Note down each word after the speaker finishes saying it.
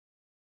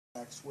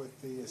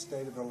with the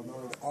state of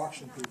Illinois to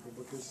auction people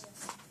because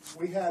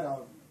we had a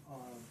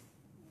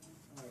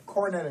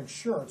Coronet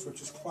Insurance,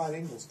 which is Clyde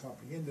Ingles'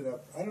 company. He ended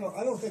up, I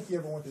don't think he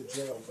ever went to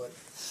jail, but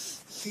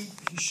he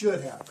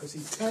should have, because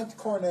he tanked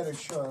Coronet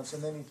Insurance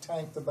and then he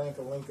tanked the Bank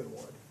of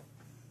Lincolnwood.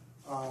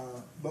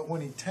 But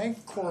when he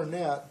tanked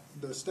Coronet,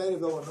 the state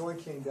of Illinois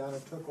came down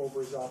and took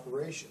over his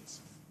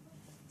operations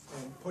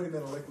and put him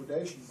in a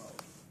liquidation mode.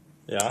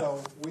 Yeah.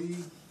 So we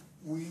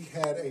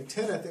had a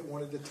tenant that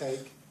wanted to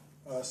take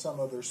some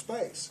of their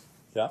space.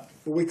 Yeah.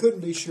 But we couldn't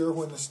be sure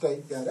when the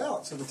state got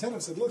out. So the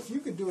tenant said, look, you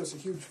could do us a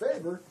huge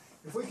favor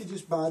if we could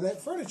just buy that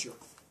furniture.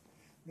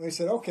 And we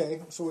said,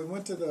 okay. So we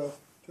went to the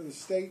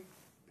state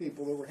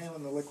people that were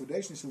handling the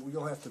liquidation. He said, well,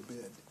 you'll have to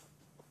bid.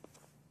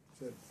 I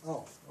said,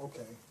 oh,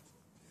 okay.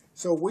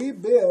 So we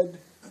bid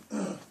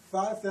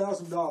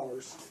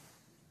 $5,000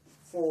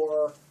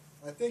 for,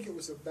 I think it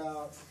was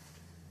about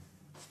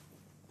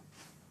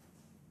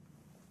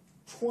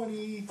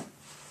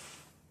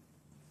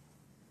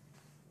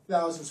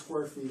 20,000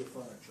 square feet of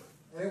furniture.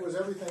 And it was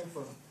everything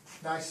from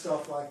nice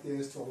stuff like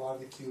this to a lot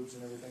of the cubes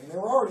and everything. And they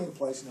were already in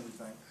place and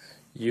everything.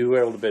 You were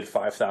able to bid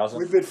 $5,000?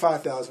 We bid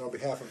 $5,000 on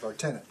behalf of our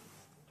tenant.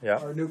 Yeah.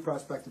 Our new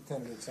prospective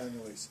tenant that signed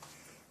the lease.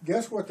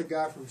 Guess what the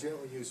guy from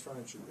Gently Used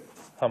Furniture bid?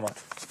 How much?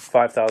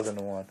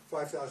 $5,001.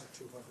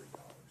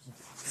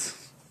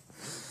 $5,200.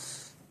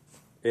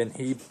 And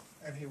he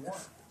won.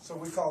 So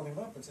we called him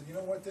up and said, you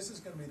know what, this is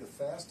going to be the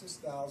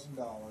fastest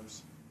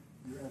 $1,000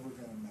 you're ever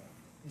going to make.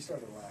 He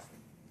started laughing.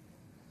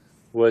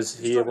 Was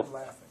he able?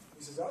 Laughing.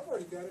 He says, I've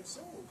already got it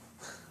sold.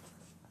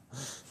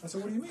 I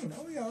said, what do you mean?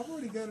 Oh, yeah, I've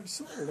already got it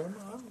sold. I'm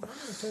going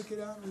to take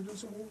it out and do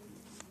some. Well,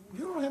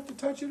 you don't have to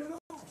touch it at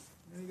all.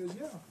 And he goes,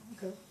 yeah,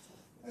 okay.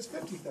 That's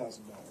 $50,000.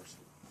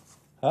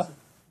 Huh?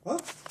 Huh?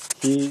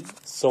 He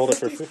sold it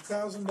for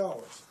 $50,000. I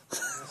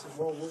said,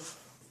 well, we'll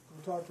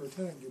talk to our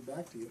tenant and get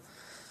back to you.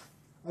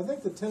 I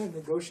think the tenant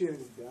negotiated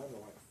it down to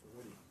like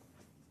 40.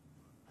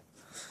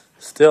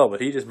 Still,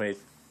 but he just made.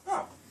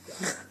 Oh,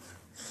 God.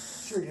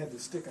 Sure, he had to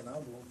stick an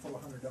envelope full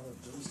of $100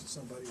 bills to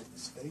somebody at the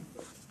state,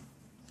 but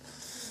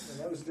and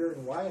that was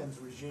during Wyand's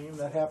regime.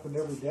 That happened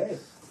every day.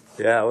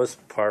 Yeah, it was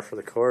par for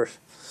the course.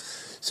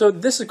 So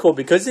this is cool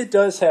because it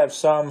does have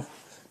some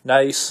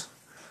nice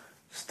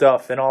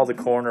stuff in all the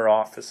corner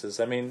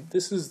offices. I mean,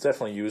 this is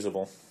definitely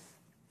usable.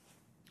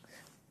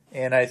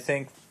 And I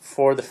think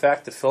for the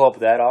fact to fill up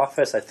that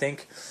office, I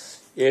think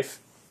if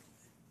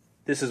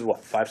this is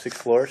what, 5, 6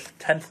 floors,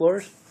 10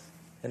 floors,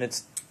 and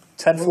it's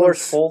 10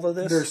 floors full of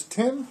this. There's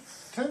 10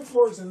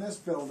 floors in this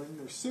building.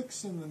 There's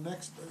 6 in the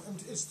next.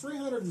 It's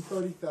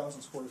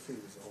 330,000 square feet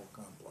is the whole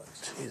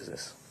complex.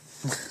 Jesus.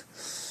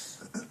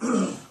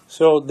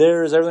 So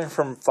there's everything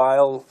from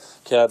file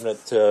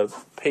cabinet to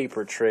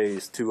paper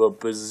trays to a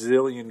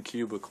bazillion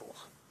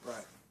cubicles.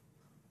 Right.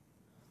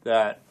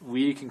 That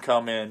we can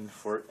come in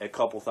for a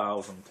couple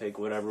thousand, take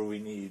whatever we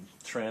need,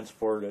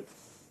 transport it.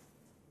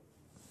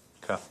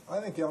 Okay.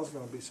 I think Al's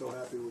going to be so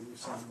happy when you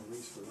sign the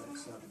lease for that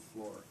 7th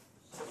floor.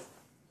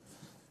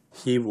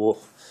 He will.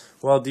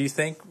 Well, do you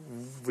think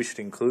we should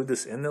include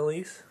this in the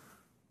lease?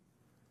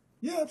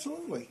 Yeah,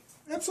 absolutely.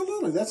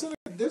 Absolutely. This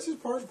is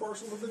part and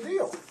parcel of the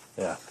deal.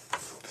 Yeah.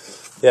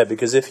 Yeah,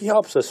 because if he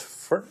helps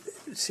us,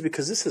 see,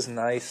 because this is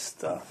nice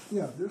stuff.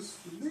 Yeah,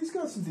 he's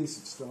got some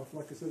decent stuff.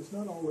 Like I said, it's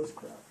not all this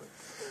crap.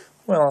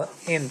 Well,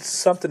 and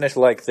something that's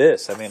like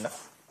this, I mean,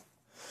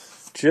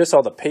 just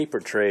all the paper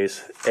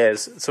trays,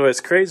 so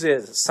as crazy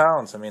as it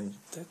sounds, I mean,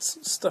 that's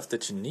stuff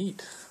that you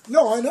need.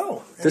 No, I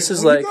know. This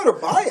is like... you got to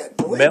buy it.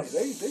 Believe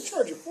me, they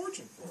charge a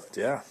fortune for it.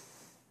 Yeah.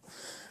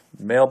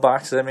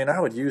 Mailboxes, I mean,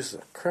 I would use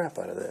the crap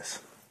out of this.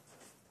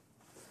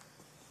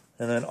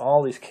 And then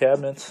all these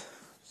cabinets.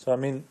 So, I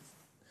mean,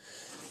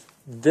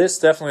 this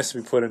definitely has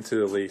to be put into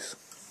the lease.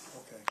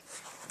 Okay.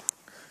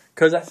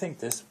 Because I think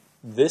this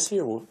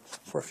here,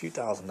 for a few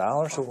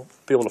 $1,000s, we'll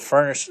be able to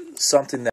furnish something that